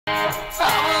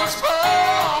I was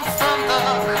born from the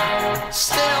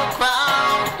still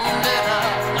ground in a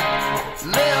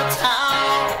little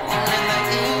town in the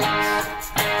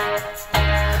east.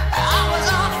 I was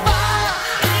on fire.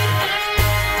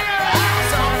 I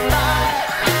was on fire.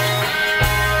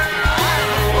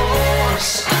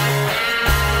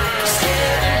 I was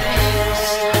scared and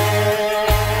east.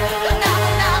 But now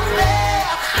I'm not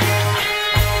back.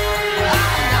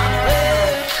 I'm not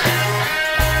back.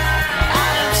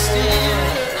 I'm still,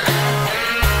 yeah.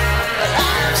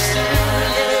 Here we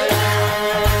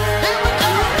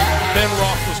go. Ben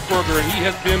Roethlisberger, and he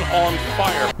has been on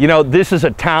fire. You know, this is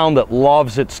a town that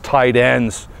loves its tight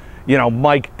ends. You know,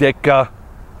 Mike Ditka,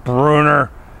 Bruner.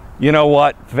 You know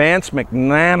what? Vance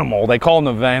McNanimal. They call him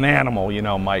the Van Animal, you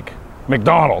know, Mike.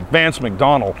 McDonald, Vance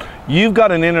McDonald. You've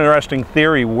got an interesting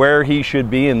theory where he should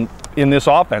be in this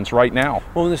offense right now.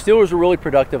 Well, when the Steelers were really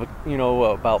productive, you know,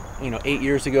 about 8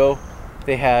 years ago,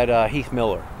 they had Heath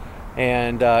Miller.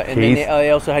 And then they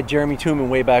also had Jeremy Tooman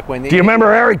way back when. Do you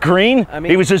remember Eric Green? I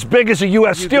mean, he was as big as a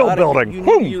U.S. Steel building.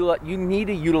 You need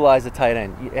to utilize the tight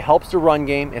end. It helps the run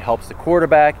game. It helps the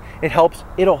quarterback.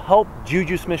 It'll help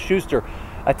Juju Smith-Schuster.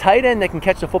 A tight end that can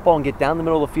catch the football and get down the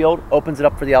middle of the field opens it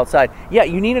up for the outside. Yeah,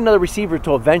 you need another receiver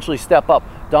to eventually step up.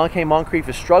 Donkey Moncrief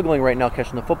is struggling right now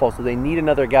catching the football, so they need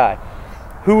another guy.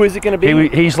 Who is it going to be?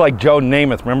 He's like Joe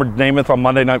Namath. Remember Namath on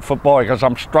Monday Night Football? Because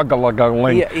I'm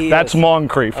struggling. Yeah, that's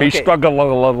Moncrief. He's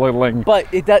struggling. But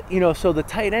so the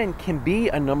tight end can be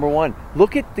a number one.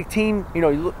 Look at the team.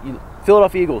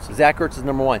 Philadelphia Eagles. Zach Ertz is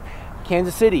number one.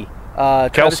 Kansas City.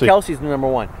 Travis Kelce is the number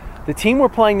one. The team we're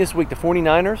playing this week, the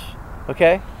 49ers.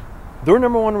 Okay, their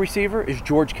number one receiver is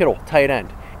George Kittle, tight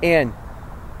end, and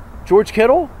George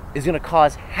Kittle is going to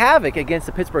cause havoc against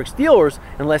the Pittsburgh Steelers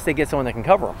unless they get someone that can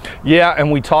cover him. Yeah,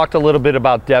 and we talked a little bit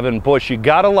about Devin Bush. You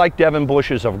got to like Devin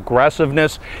Bush's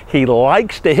aggressiveness. He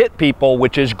likes to hit people,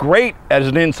 which is great as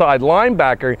an inside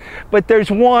linebacker, but there's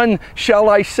one, shall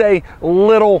I say,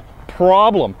 little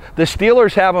problem. The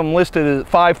Steelers have him listed at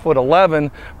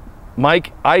 5'11".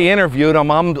 Mike, I interviewed him.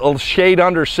 I'm a shade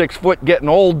under 6 foot, getting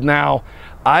old now.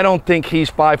 I don't think he's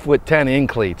 5'10" in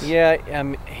cleats. Yeah,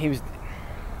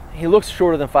 he looks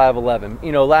shorter than 5'11".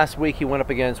 You know, last week he went up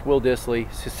against Will Dissly,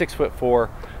 6'4".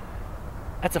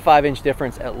 That's a 5-inch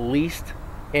difference at least.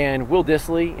 And Will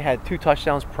Dissly had 2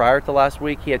 touchdowns prior to last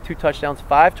week. He had 2 touchdowns,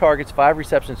 5 targets, 5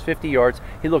 receptions, 50 yards.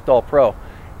 He looked all pro.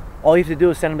 All you have to do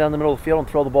is send him down the middle of the field and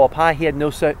throw the ball up high. He had no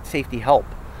safety help.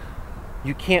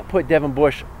 You can't put Devin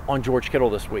Bush on George Kittle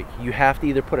this week. You have to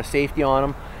either put a safety on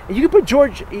him. And you can put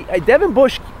Devin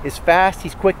Bush is fast,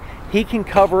 he's quick. He can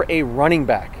cover a running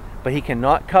back, but he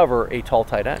cannot cover a tall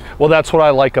tight end. Well, that's what I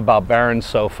like about Barron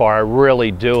so far. I really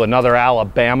do. Another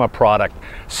Alabama product.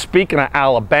 Speaking of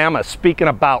Alabama, speaking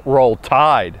about Roll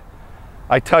Tide,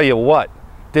 I tell you what,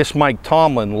 this Mike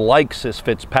Tomlin likes this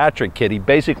Fitzpatrick kid. He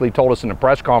basically told us in a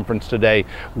press conference today,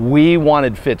 we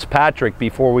wanted Fitzpatrick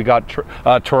before we got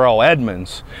Terrell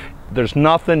Edmunds. There's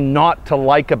nothing not to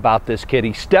like about this kid.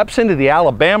 He steps into the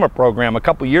Alabama program a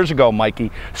couple years ago,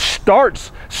 Mikey.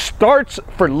 Starts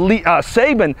for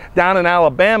Saban down in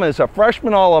Alabama as a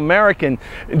freshman All-American.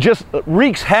 Just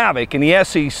wreaks havoc in the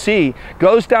SEC.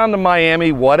 Goes down to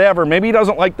Miami, whatever. Maybe he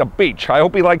doesn't like the beach. I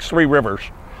hope he likes Three Rivers.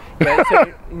 Yeah,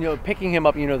 so, picking him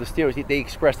up, the Steelers, they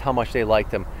expressed how much they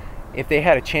liked him. If they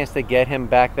had a chance to get him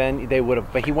back then, they would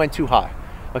have, but he went too high.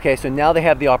 Okay, so now they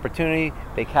have the opportunity.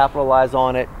 They capitalize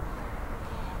on it.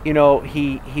 He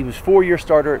was 4-year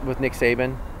starter with Nick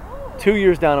Saban, 2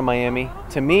 years down in Miami.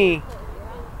 To me,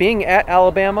 being at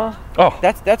Alabama,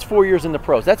 that's 4 years in the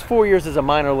pros. That's 4 years as a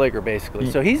minor leaguer,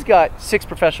 basically. So he's got 6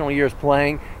 professional years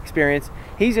playing experience.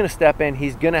 He's going to step in.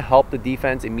 He's going to help the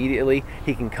defense immediately.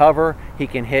 He can cover. He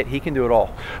can hit. He can do it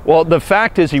all. Well, the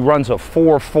fact is he runs a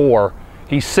 4.4.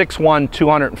 He's 6'1",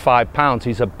 205 pounds.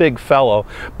 He's a big fellow.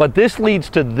 But this leads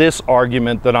to this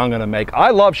argument that I'm going to make. I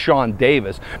love Sean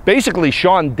Davis. Basically,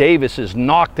 Sean Davis has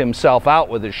knocked himself out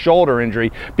with his shoulder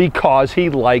injury because he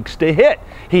likes to hit.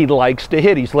 He likes to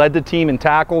hit. He's led the team in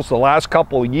tackles the last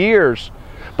couple of years,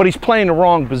 but he's playing the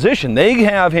wrong position. They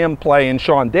have him playing,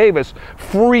 Sean Davis,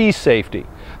 free safety.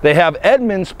 They have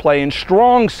Edmunds playing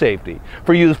strong safety.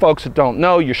 For you folks that don't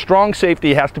know, your strong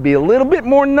safety has to be a little bit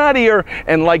more nuttier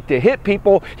and like to hit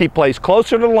people. He plays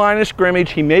closer to the line of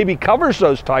scrimmage. He maybe covers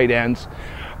those tight ends.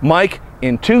 Mike,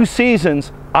 in 2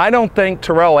 seasons, I don't think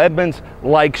Terrell Edmunds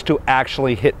likes to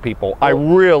actually hit people. I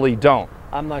really don't.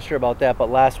 I'm not sure about that, but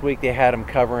last week they had him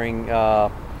covering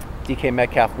DK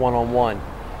Metcalf one-on-one.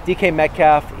 DK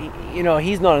Metcalf,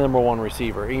 he's not a number 1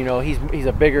 receiver. He's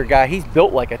a bigger guy. He's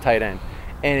built like a tight end.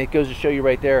 And it goes to show you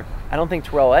right there, I don't think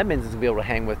Terrell Edmunds is going to be able to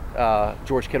hang with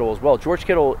George Kittle as well. George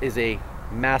Kittle is a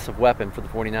massive weapon for the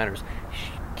 49ers.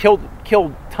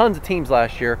 Killed tons of teams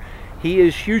last year. He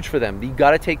is huge for them. You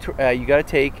got to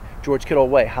take George Kittle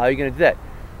away. How are you going to do that?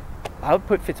 I would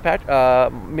put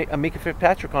Minkah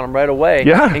Fitzpatrick on him right away,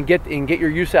 and get your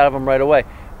use out of him right away.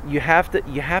 You have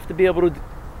to be able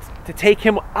to take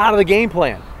him out of the game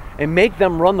plan and make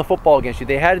them run the football against you.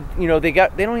 They don't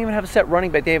even have a set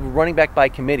running back. They have a running back by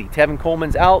committee. Tevin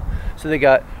Coleman's out, so they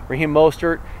got Raheem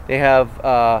Mostert. They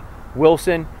have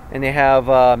Wilson, and they have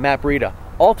Matt Breida.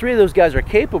 All three of those guys are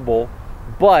capable,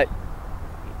 but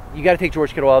you got to take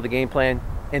George Kittle out of the game plan,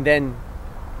 and then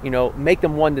make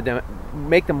them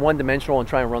one-dimensional and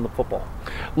try and run the football.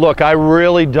 Look, I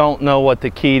really don't know what the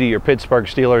key to your Pittsburgh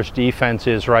Steelers defense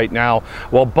is right now.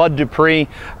 Well, Bud Dupree,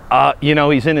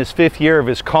 he's in his 5th year of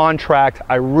his contract.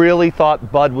 I really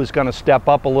thought Bud was going to step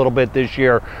up a little bit this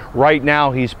year. Right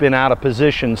now, he's been out of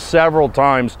position several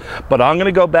times. But I'm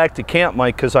going to go back to camp,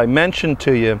 Mike, because I mentioned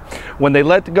to you, when they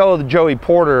let go of Joey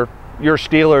Porter, your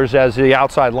Steelers as the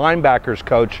outside linebackers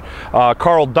coach,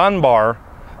 Carl Dunbar,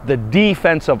 the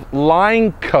defensive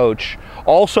line coach,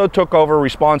 also took over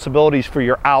responsibilities for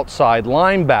your outside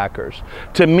linebackers.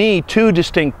 To me, 2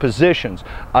 distinct positions.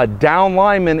 A down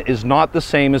lineman is not the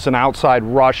same as an outside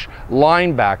rush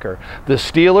linebacker. The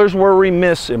Steelers were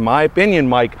remiss, in my opinion,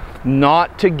 Mike,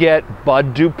 not to get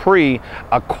Bud Dupree,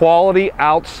 a quality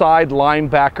outside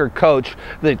linebacker coach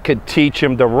that could teach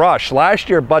him to rush. Last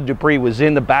year, Bud Dupree was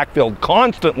in the backfield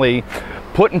constantly,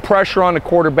 putting pressure on the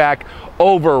quarterback,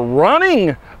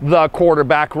 overrunning the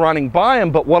quarterback, running by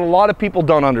him. But what a lot of people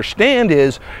don't understand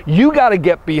is you got to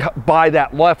get by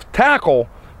that left tackle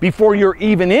before you're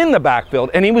even in the backfield,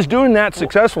 and he was doing that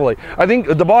successfully. I think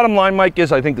the bottom line, Mike,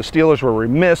 is I think the Steelers were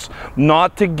remiss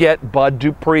not to get Bud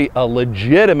Dupree, a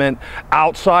legitimate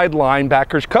outside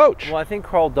linebackers coach. Well, I think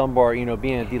Carl Dunbar,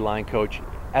 being a D-line coach,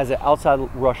 as an outside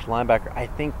rush linebacker, I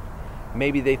think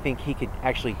maybe they think he could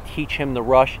actually teach him the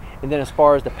rush. And then as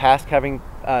far as the pass covering,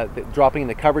 dropping in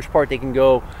the coverage part, they can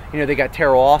go, they got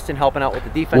Terrell Austin helping out with the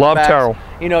defense. Love backs. Terrell.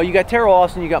 You got Terrell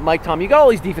Austin, you got Mike Tomlin, you got all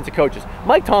these defensive coaches.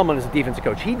 Mike Tomlin is a defensive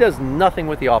coach. He does nothing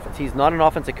with the offense. He's not an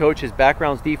offensive coach. His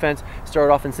background's defense.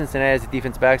 Started off in Cincinnati as a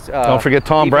defense backs. Don't forget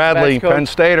Tom Bradley, Penn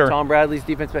Stater. Tom Bradley's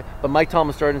defense back. But Mike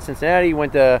Tomlin started in Cincinnati. He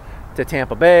went to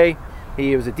Tampa Bay.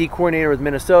 He was a D coordinator with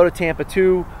Minnesota, Tampa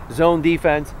 2, zone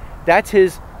defense. That's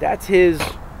his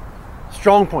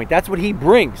strong point. That's what he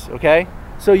brings, okay?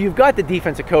 So you've got the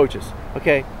defensive coaches,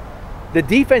 okay? The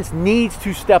defense needs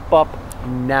to step up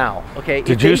now, okay?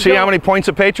 Did you see how many points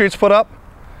the Patriots put up?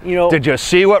 Did you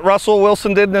see what Russell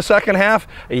Wilson did in the second half?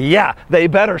 Yeah, they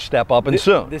better step up and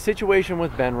soon. The situation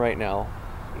with Ben right now.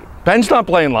 Ben's not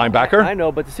playing linebacker. I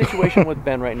know, but the situation with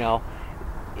Ben right now,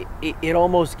 it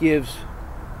almost gives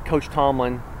Coach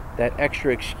Tomlin that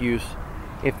extra excuse.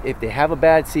 If they have a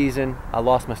bad season, I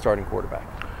lost my starting quarterback.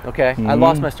 Okay, I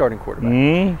lost my starting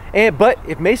quarterback. But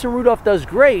if Mason Rudolph does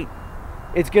great,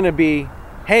 it's going to be,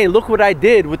 hey, look what I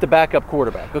did with the backup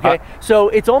quarterback. Okay, so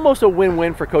it's almost a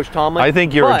win-win for Coach Tomlin. I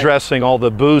think you're addressing all the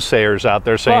boo-sayers out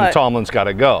there saying Tomlin's got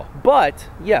to go. But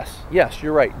yes,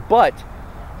 you're right. But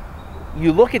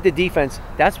you look at the defense.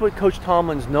 That's what Coach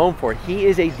Tomlin's known for. He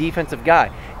is a defensive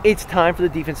guy. It's time for the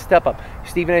defense to step up.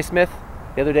 Stephen A. Smith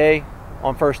the other day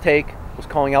on First Take was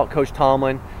calling out Coach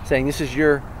Tomlin, saying this is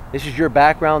your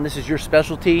background, this is your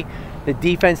specialty. The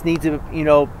defense needs to,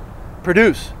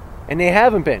 produce. And they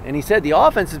haven't been. And he said the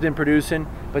offense has been producing,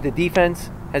 but the defense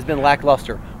has been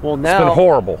lackluster. Well, now it's been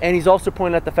horrible. And he's also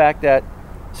pointed out the fact that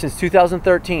since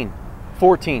 2013,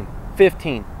 14,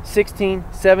 15, 16,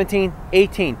 17,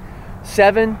 18,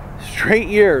 7 straight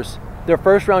years, their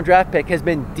first round draft pick has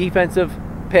been defensive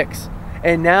picks.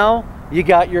 And now you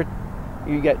got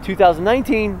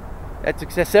 2019.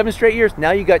 That's 7 straight years.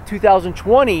 Now you got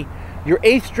 2020, your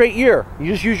 8th straight year.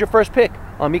 You just used your first pick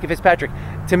on Minkah Fitzpatrick.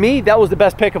 To me, that was the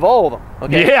best pick of all of them.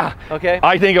 Okay. Yeah. Okay.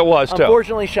 I think it was too.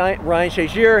 Unfortunately, Ryan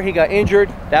Shazier, he got injured.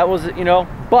 That was,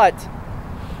 but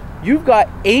you've got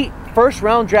 8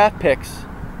 first-round draft picks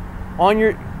on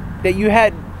that you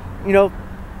had.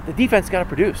 The defense got to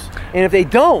produce, and if they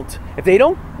don't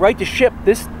right the ship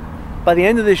by the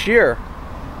end of this year,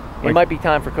 it might be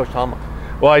time for Coach Tomlin.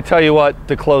 Well, I tell you what,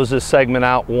 to close this segment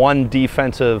out, one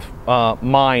defensive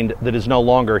mind that is no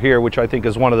longer here, which I think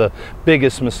is one of the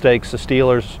biggest mistakes the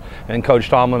Steelers and Coach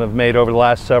Tomlin have made over the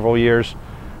last several years.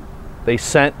 They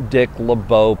sent Dick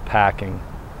LeBeau packing.